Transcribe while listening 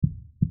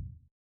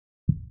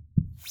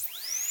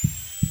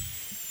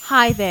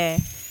Hi there,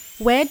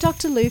 we're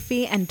Dr.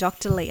 Luffy and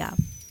Dr. Leah.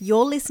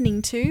 You're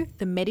listening to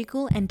the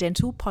Medical and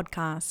Dental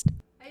Podcast.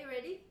 Are you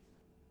ready?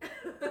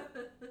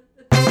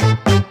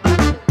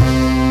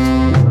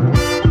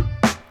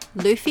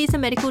 Luffy is a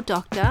medical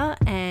doctor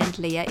and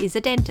Leah is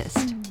a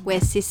dentist. We're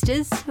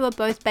sisters who are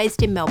both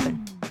based in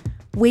Melbourne.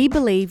 We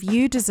believe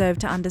you deserve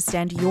to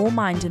understand your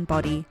mind and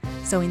body.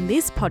 So in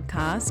this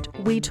podcast,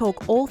 we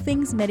talk all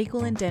things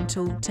medical and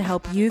dental to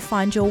help you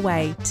find your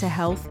way to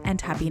health and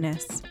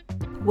happiness.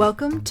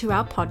 Welcome to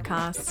our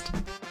podcast.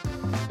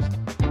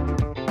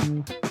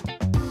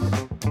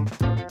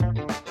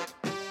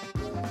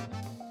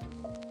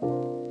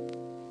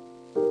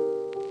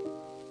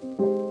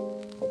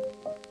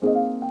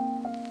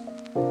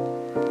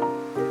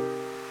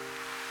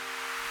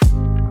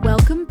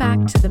 Welcome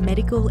back to the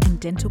Medical and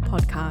Dental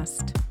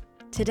Podcast.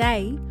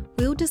 Today,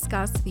 we'll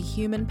discuss the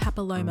human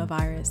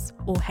papillomavirus,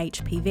 or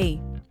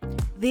HPV.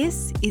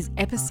 This is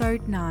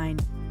episode 9.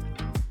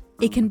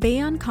 It can be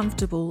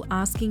uncomfortable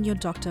asking your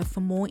doctor for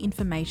more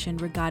information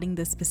regarding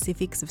the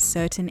specifics of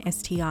certain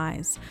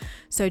STIs.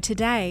 So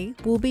today,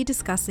 we'll be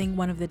discussing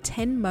one of the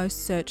 10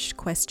 most searched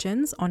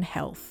questions on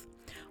health.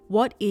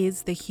 What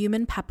is the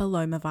human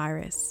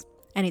papillomavirus?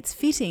 And it's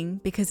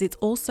fitting because it's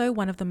also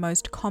one of the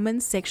most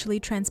common sexually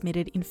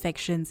transmitted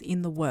infections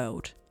in the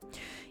world.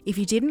 If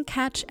you didn't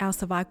catch our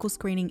cervical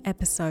screening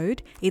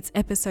episode, it's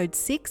episode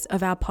 6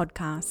 of our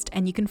podcast,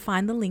 and you can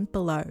find the link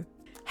below.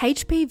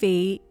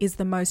 HPV is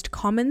the most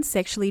common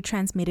sexually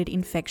transmitted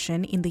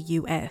infection in the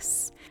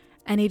US,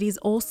 and it is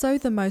also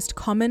the most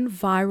common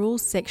viral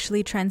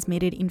sexually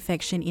transmitted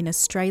infection in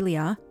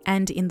Australia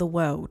and in the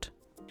world.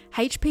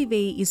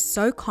 HPV is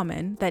so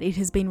common that it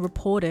has been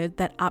reported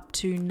that up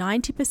to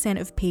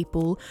 90% of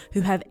people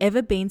who have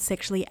ever been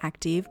sexually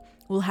active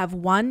will have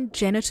one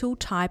genital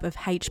type of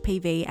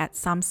HPV at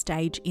some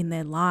stage in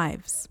their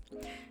lives.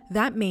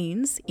 That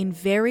means, in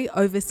very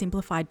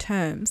oversimplified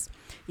terms,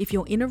 if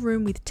you're in a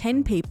room with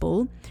 10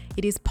 people,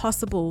 it is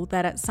possible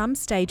that at some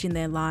stage in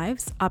their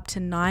lives, up to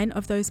 9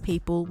 of those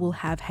people will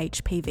have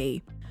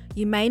HPV.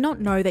 You may not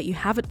know that you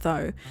have it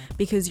though,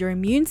 because your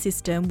immune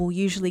system will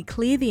usually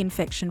clear the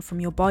infection from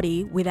your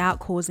body without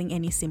causing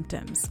any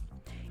symptoms.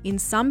 In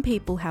some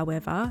people,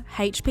 however,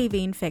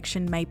 HPV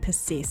infection may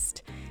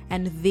persist,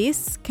 and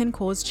this can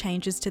cause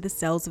changes to the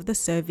cells of the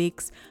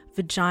cervix,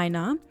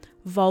 vagina,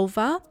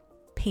 vulva,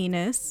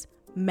 penis,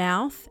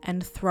 mouth,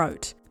 and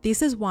throat.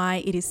 This is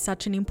why it is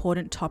such an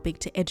important topic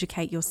to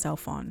educate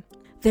yourself on.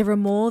 There are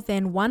more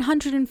than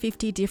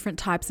 150 different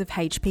types of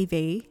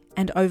HPV,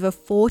 and over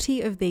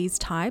 40 of these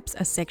types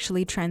are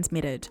sexually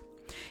transmitted.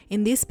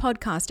 In this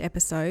podcast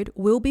episode,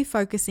 we'll be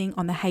focusing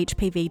on the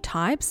HPV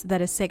types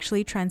that are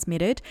sexually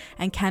transmitted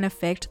and can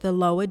affect the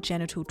lower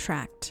genital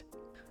tract.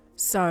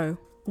 So,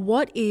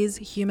 what is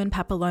human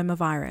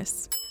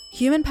papillomavirus?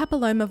 Human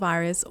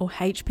papillomavirus, or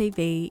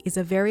HPV, is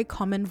a very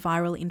common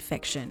viral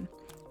infection.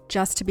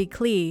 Just to be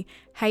clear,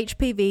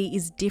 HPV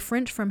is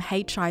different from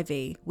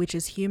HIV, which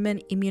is human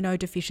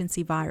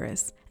immunodeficiency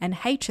virus, and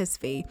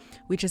HSV,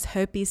 which is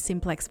herpes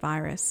simplex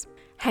virus.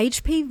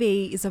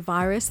 HPV is a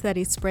virus that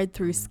is spread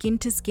through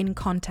skin-to-skin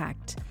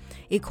contact.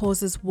 It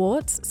causes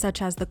warts,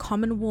 such as the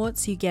common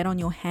warts you get on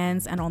your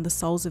hands and on the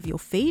soles of your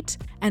feet,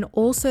 and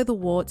also the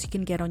warts you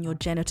can get on your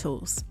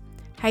genitals.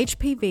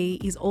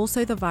 HPV is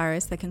also the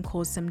virus that can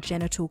cause some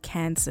genital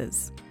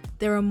cancers.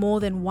 There are more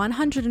than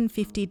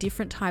 150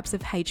 different types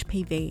of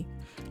HPV,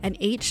 and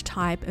each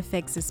type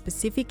affects a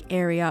specific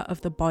area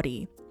of the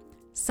body.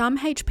 Some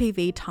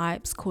HPV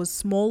types cause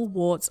small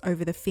warts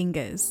over the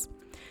fingers.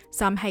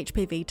 Some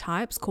HPV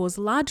types cause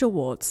larger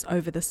warts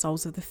over the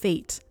soles of the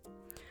feet.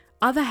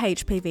 Other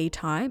HPV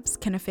types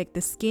can affect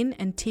the skin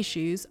and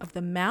tissues of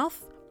the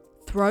mouth,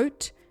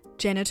 throat,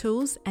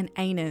 genitals, and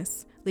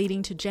anus,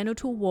 leading to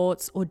genital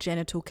warts or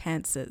genital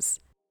cancers.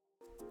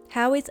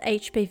 How is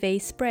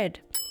HPV spread?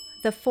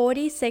 The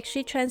 40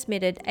 sexually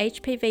transmitted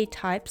HPV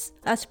types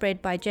are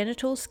spread by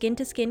genital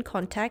skin-to-skin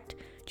contact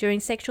during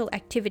sexual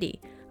activity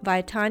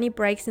via tiny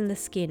breaks in the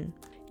skin.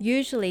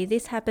 Usually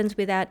this happens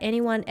without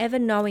anyone ever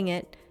knowing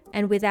it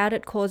and without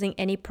it causing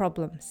any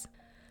problems.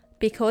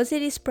 Because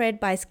it is spread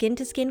by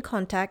skin-to-skin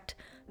contact,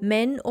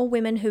 men or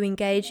women who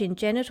engage in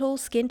genital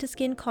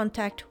skin-to-skin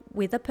contact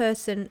with a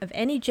person of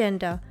any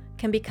gender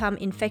can become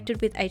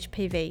infected with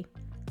HPV.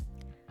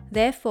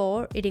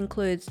 Therefore, it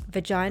includes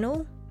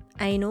vaginal,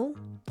 anal,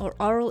 or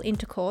oral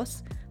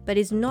intercourse, but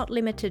is not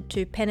limited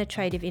to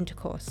penetrative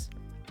intercourse.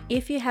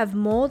 If you have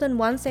more than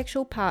one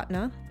sexual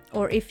partner,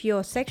 or if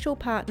your sexual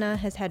partner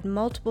has had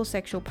multiple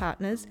sexual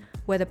partners,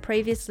 whether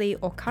previously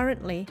or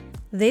currently,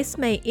 this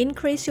may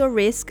increase your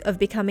risk of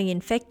becoming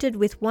infected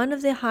with one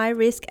of the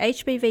high-risk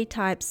HPV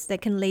types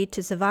that can lead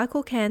to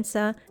cervical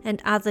cancer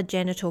and other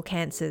genital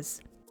cancers.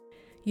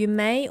 You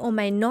may or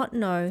may not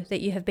know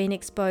that you have been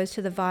exposed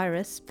to the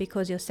virus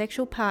because your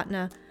sexual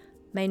partner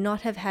may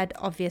not have had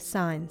obvious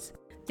signs.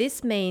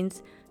 This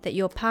means that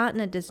your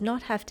partner does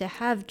not have to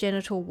have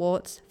genital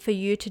warts for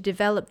you to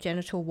develop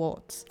genital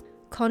warts.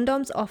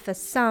 Condoms offer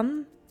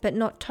some, but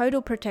not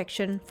total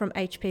protection from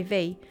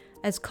HPV,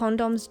 as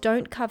condoms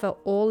don't cover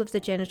all of the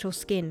genital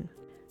skin.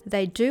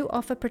 They do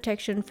offer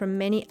protection from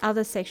many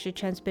other sexually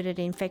transmitted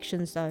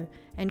infections though,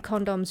 and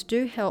condoms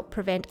do help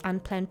prevent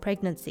unplanned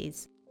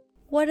pregnancies.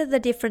 What are the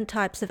different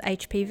types of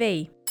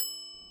HPV?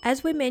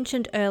 As we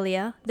mentioned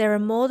earlier, there are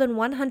more than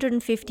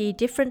 150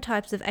 different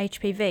types of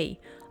HPV,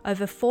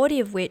 over 40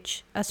 of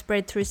which are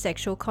spread through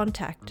sexual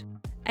contact.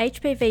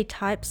 HPV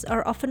types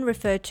are often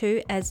referred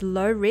to as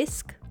low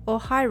risk or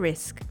high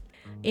risk.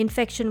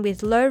 Infection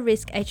with low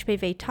risk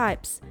HPV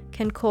types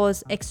can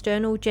cause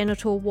external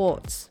genital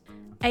warts.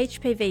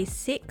 HPV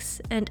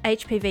 6 and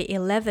HPV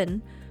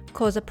 11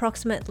 cause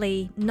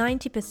approximately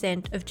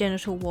 90% of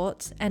genital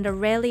warts and are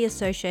rarely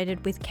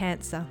associated with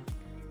cancer.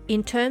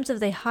 In terms of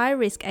the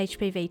high-risk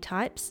HPV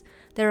types,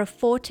 there are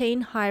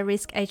 14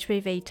 high-risk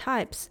HPV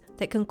types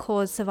that can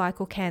cause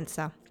cervical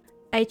cancer.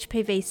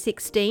 HPV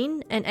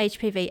 16 and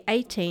HPV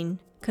 18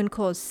 can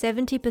cause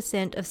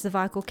 70% of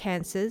cervical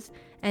cancers,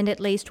 and at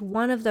least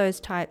one of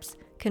those types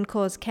can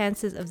cause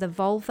cancers of the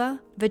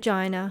vulva,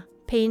 vagina,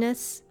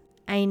 penis,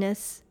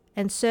 anus,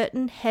 and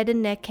certain head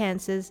and neck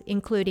cancers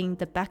including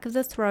the back of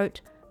the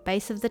throat,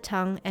 base of the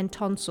tongue, and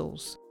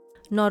tonsils.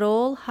 Not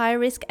all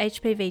high-risk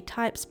HPV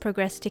types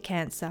progress to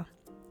cancer.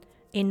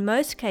 In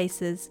most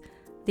cases,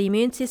 the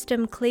immune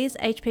system clears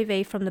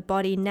HPV from the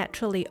body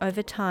naturally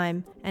over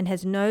time and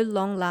has no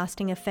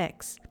long-lasting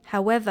effects.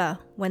 However,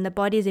 when the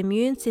body's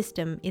immune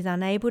system is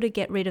unable to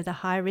get rid of the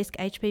high-risk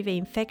HPV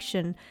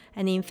infection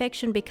and the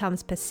infection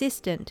becomes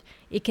persistent,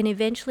 it can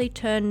eventually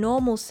turn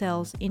normal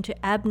cells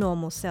into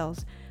abnormal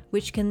cells,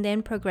 which can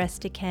then progress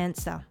to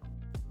cancer.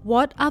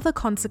 What are the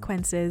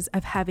consequences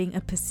of having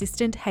a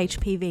persistent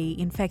HPV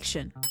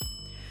infection?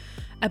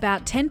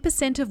 About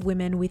 10% of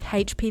women with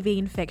HPV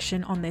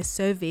infection on their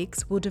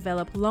cervix will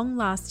develop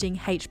long-lasting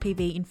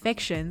HPV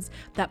infections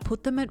that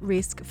put them at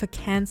risk for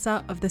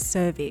cancer of the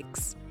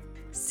cervix.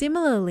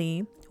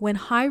 Similarly, when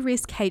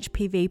high-risk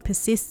HPV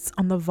persists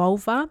on the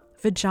vulva,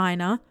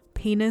 vagina,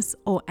 penis,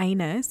 or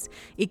anus,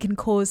 it can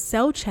cause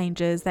cell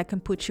changes that can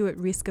put you at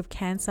risk of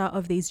cancer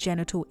of these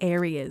genital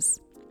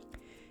areas.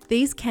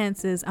 These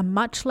cancers are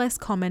much less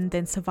common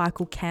than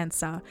cervical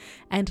cancer,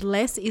 and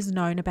less is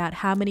known about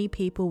how many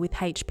people with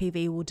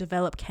HPV will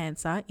develop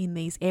cancer in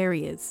these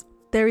areas.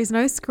 There is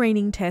no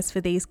screening test for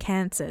these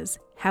cancers.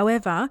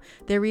 However,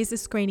 there is a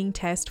screening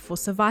test for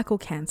cervical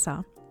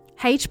cancer.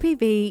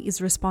 HPV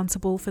is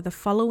responsible for the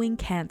following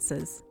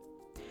cancers: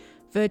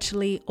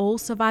 virtually all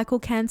cervical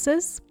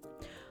cancers,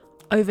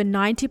 over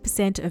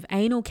 90% of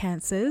anal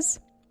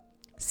cancers,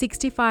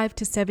 65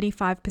 to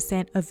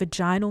 75% of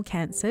vaginal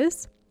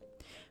cancers,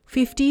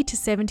 50 to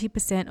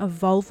 70% of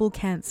vulval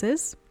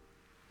cancers,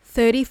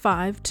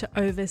 35 to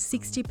over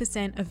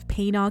 60% of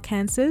penile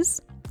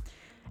cancers,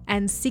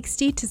 and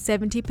 60 to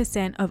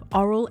 70% of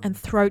oral and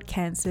throat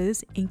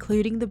cancers,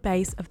 including the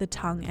base of the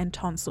tongue and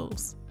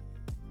tonsils.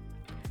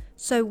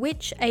 So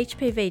which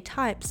HPV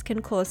types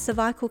can cause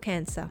cervical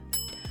cancer?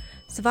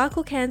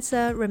 Cervical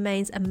cancer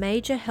remains a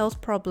major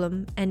health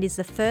problem and is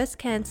the first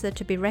cancer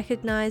to be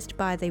recognized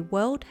by the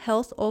World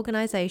Health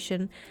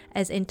Organization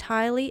as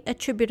entirely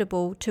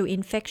attributable to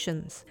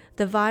infections,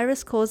 the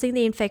virus causing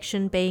the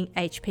infection being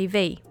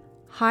HPV.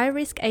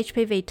 High-risk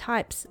HPV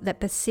types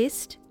that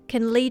persist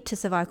can lead to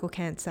cervical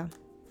cancer.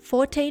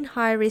 14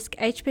 high-risk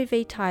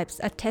HPV types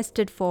are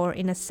tested for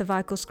in a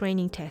cervical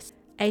screening test.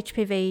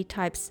 HPV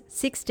types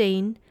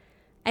 16,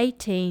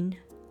 18,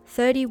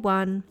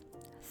 31,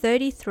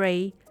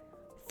 33,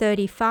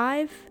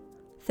 35,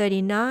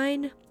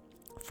 39,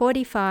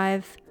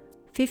 45,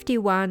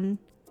 51,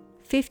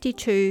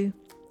 52,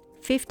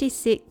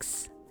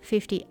 56,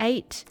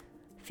 58,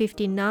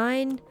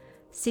 59,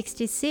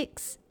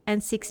 66,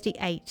 and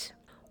 68.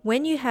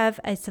 When you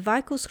have a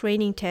cervical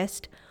screening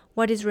test,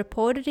 what is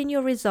reported in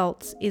your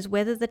results is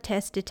whether the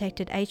test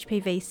detected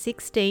HPV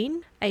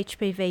 16,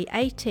 HPV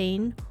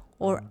 18,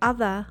 or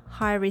other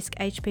high-risk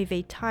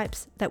HPV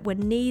types that were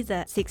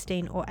neither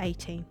 16 or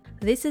 18.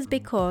 This is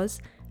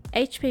because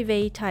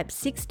HPV type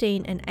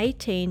 16 and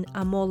 18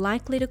 are more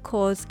likely to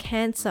cause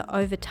cancer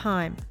over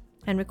time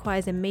and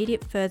requires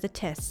immediate further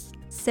tests.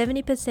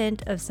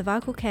 70% of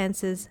cervical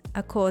cancers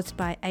are caused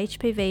by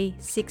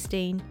HPV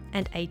 16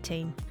 and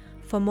 18.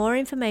 For more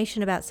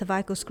information about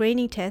cervical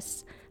screening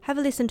tests, have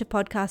a listen to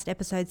podcast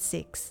episode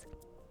 6.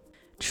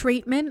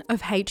 Treatment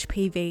of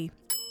HPV.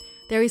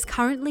 There is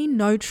currently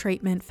no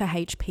treatment for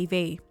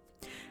HPV.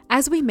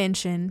 As we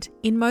mentioned,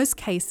 in most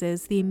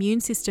cases, the immune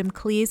system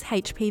clears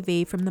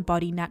HPV from the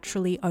body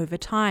naturally over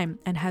time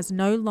and has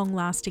no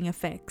long-lasting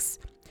effects.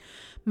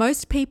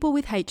 Most people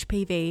with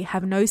HPV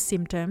have no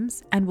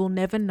symptoms and will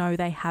never know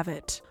they have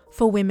it.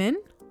 For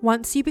women,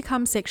 once you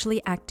become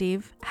sexually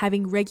active,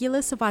 having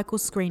regular cervical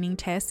screening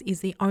tests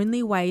is the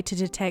only way to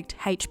detect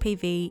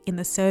HPV in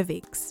the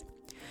cervix.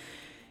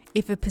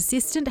 If a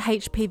persistent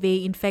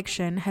HPV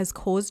infection has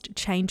caused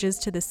changes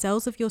to the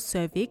cells of your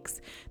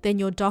cervix, then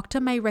your doctor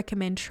may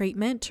recommend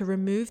treatment to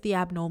remove the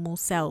abnormal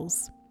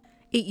cells.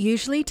 It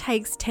usually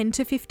takes 10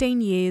 to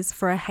 15 years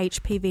for a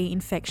HPV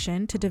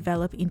infection to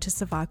develop into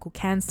cervical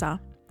cancer.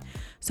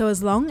 So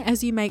as long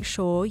as you make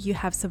sure you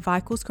have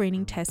cervical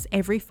screening tests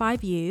every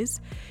 5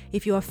 years,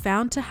 if you are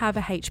found to have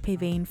a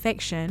HPV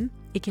infection,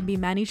 it can be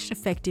managed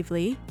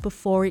effectively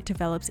before it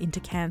develops into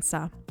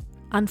cancer.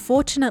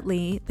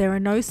 Unfortunately, there are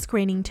no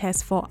screening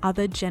tests for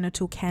other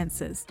genital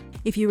cancers.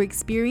 If you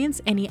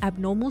experience any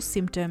abnormal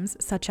symptoms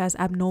such as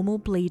abnormal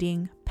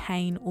bleeding,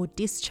 pain, or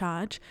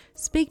discharge,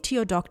 speak to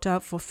your doctor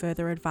for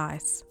further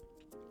advice.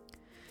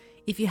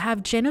 If you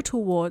have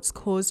genital warts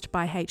caused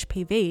by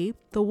HPV,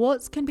 the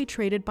warts can be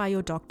treated by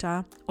your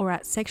doctor or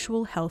at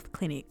sexual health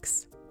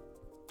clinics.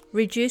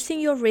 Reducing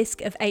your risk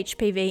of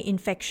HPV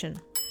infection.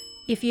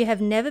 If you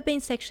have never been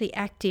sexually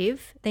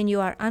active, then you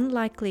are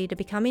unlikely to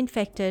become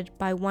infected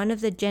by one of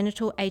the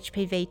genital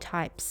HPV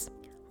types.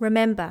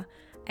 Remember,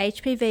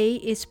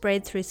 HPV is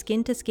spread through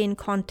skin-to-skin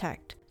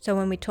contact. So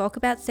when we talk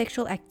about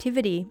sexual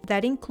activity,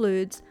 that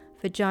includes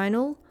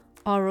vaginal,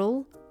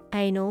 oral,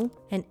 anal,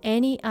 and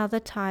any other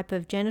type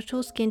of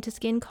genital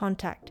skin-to-skin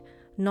contact,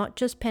 not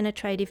just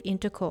penetrative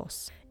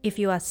intercourse. If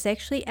you are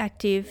sexually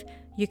active,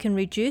 you can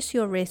reduce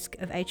your risk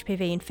of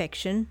HPV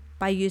infection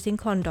by using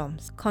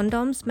condoms.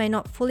 Condoms may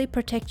not fully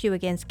protect you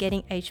against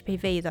getting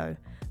HPV though,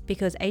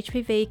 because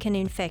HPV can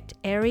infect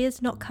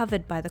areas not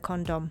covered by the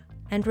condom.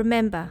 And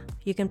remember,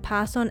 you can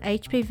pass on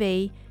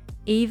HPV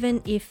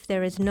even if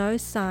there is no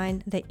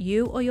sign that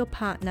you or your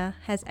partner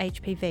has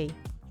HPV.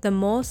 The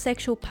more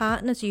sexual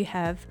partners you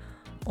have,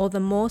 or the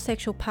more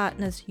sexual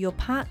partners your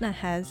partner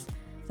has,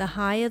 the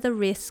higher the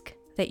risk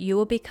that you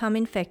will become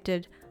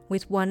infected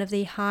with one of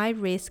the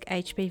high-risk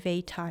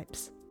HPV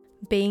types.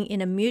 Being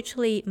in a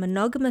mutually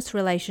monogamous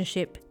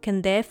relationship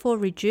can therefore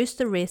reduce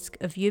the risk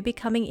of you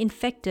becoming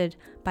infected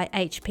by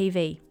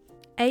HPV.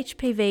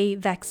 HPV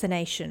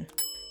vaccination.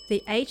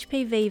 The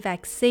HPV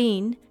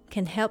vaccine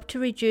can help to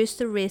reduce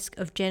the risk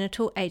of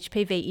genital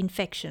HPV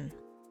infection.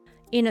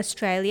 In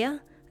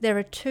Australia, there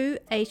are 2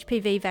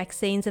 HPV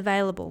vaccines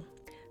available.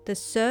 The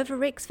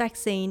Cervarix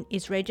vaccine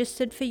is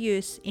registered for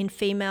use in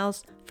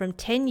females from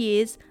 10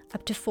 years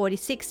up to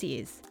 46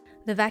 years.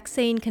 The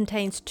vaccine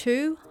contains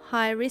 2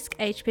 high-risk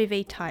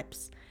HPV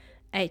types,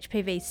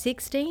 HPV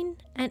 16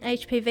 and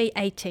HPV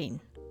 18.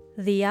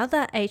 The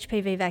other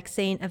HPV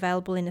vaccine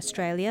available in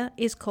Australia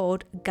is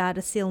called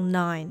Gardasil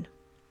 9.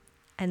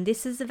 And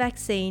this is a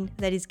vaccine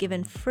that is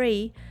given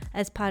free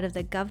as part of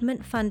the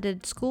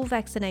government-funded school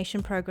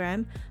vaccination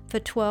program for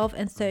 12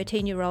 and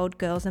 13-year-old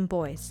girls and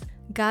boys.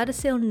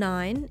 Gardasil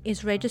 9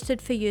 is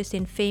registered for use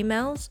in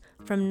females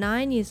from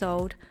 9 years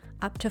old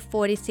up to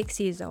 46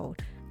 years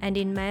old, and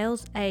in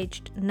males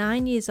aged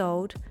 9 years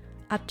old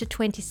up to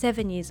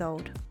 27 years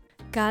old.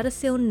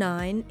 Gardasil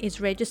 9 is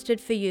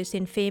registered for use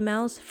in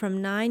females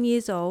from 9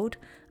 years old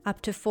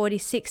up to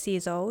 46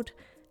 years old,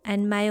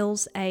 and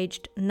males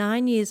aged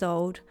 9 years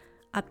old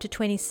up to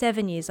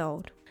 27 years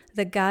old.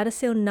 The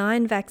Gardasil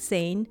 9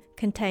 vaccine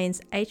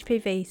contains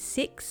HPV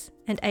 6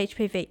 and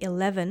HPV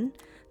 11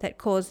 that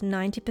cause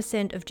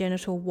 90% of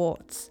genital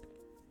warts.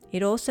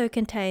 It also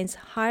contains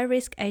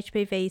high-risk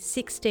HPV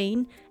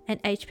 16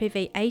 and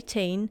HPV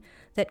 18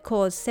 that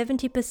cause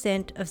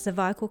 70% of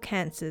cervical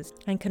cancers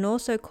and can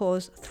also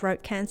cause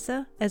throat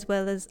cancer as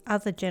well as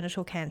other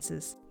genital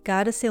cancers.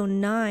 Gardasil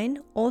 9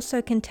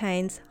 also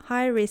contains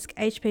high-risk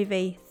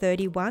HPV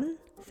 31,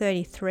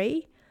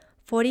 33,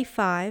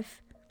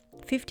 45,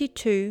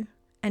 52,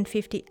 and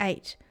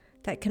 58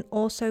 that can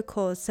also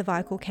cause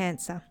cervical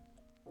cancer.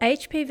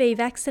 HPV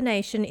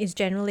vaccination is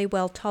generally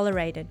well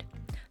tolerated.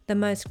 The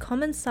most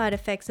common side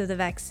effects of the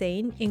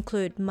vaccine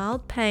include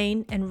mild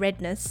pain and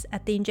redness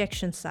at the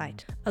injection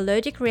site.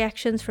 Allergic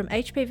reactions from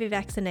HPV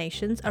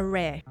vaccinations are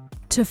rare.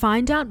 To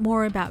find out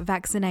more about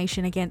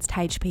vaccination against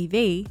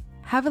HPV,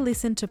 have a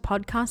listen to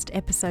podcast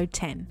episode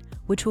 10,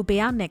 which will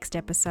be our next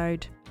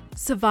episode.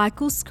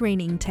 Cervical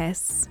screening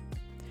tests.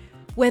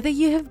 Whether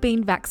you have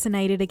been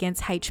vaccinated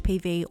against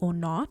HPV or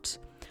not,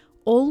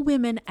 all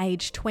women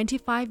aged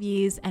 25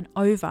 years and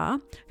over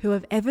who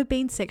have ever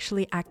been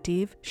sexually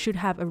active should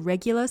have a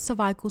regular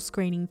cervical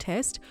screening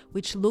test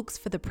which looks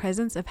for the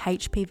presence of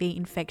HPV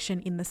infection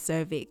in the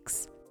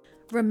cervix.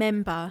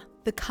 Remember,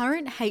 the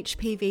current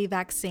HPV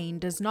vaccine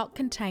does not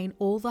contain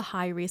all the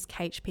high-risk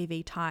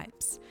HPV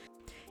types.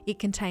 It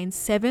contains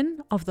 7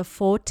 of the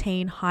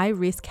 14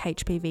 high-risk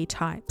HPV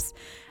types,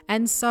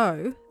 and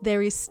so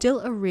there is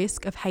still a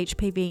risk of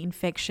HPV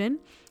infection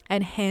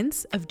and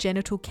hence of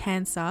genital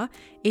cancer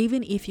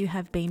even if you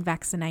have been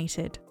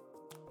vaccinated.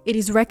 It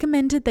is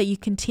recommended that you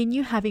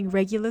continue having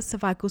regular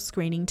cervical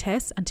screening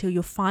tests until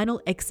your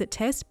final exit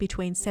test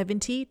between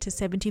 70 to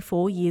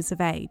 74 years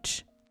of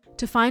age.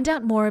 To find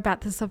out more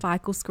about the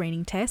cervical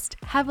screening test,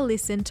 have a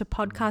listen to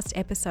podcast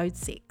episode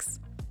 6.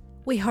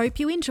 We hope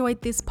you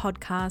enjoyed this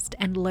podcast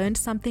and learned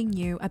something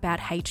new about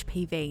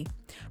HPV.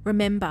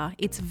 Remember,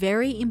 it's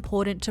very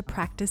important to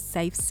practice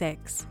safe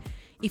sex.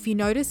 If you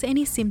notice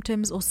any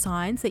symptoms or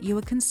signs that you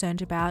are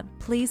concerned about,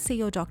 please see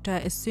your doctor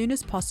as soon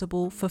as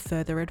possible for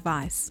further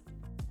advice.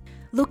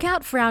 Look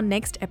out for our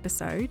next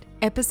episode,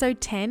 episode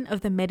 10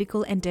 of the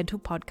Medical and Dental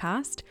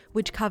Podcast,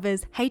 which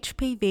covers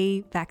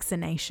HPV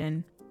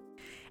vaccination.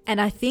 And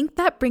I think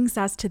that brings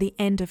us to the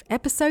end of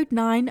episode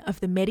 9 of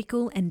the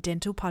Medical and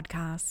Dental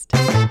Podcast.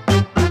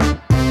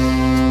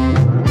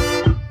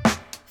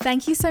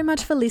 Thank you so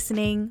much for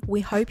listening. We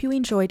hope you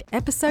enjoyed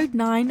episode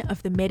 9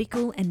 of the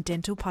Medical and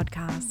Dental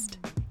Podcast.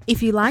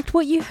 If you liked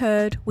what you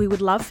heard, we would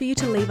love for you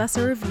to leave us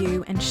a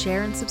review and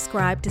share and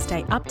subscribe to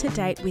stay up to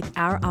date with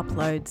our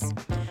uploads.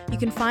 You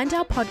can find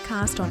our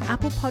podcast on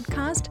Apple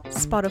Podcast,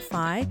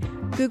 Spotify,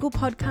 Google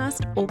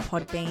Podcast, or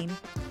Podbean.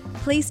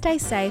 Please stay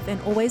safe and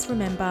always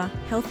remember,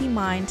 healthy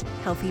mind,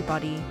 healthy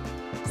body.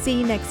 See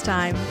you next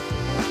time.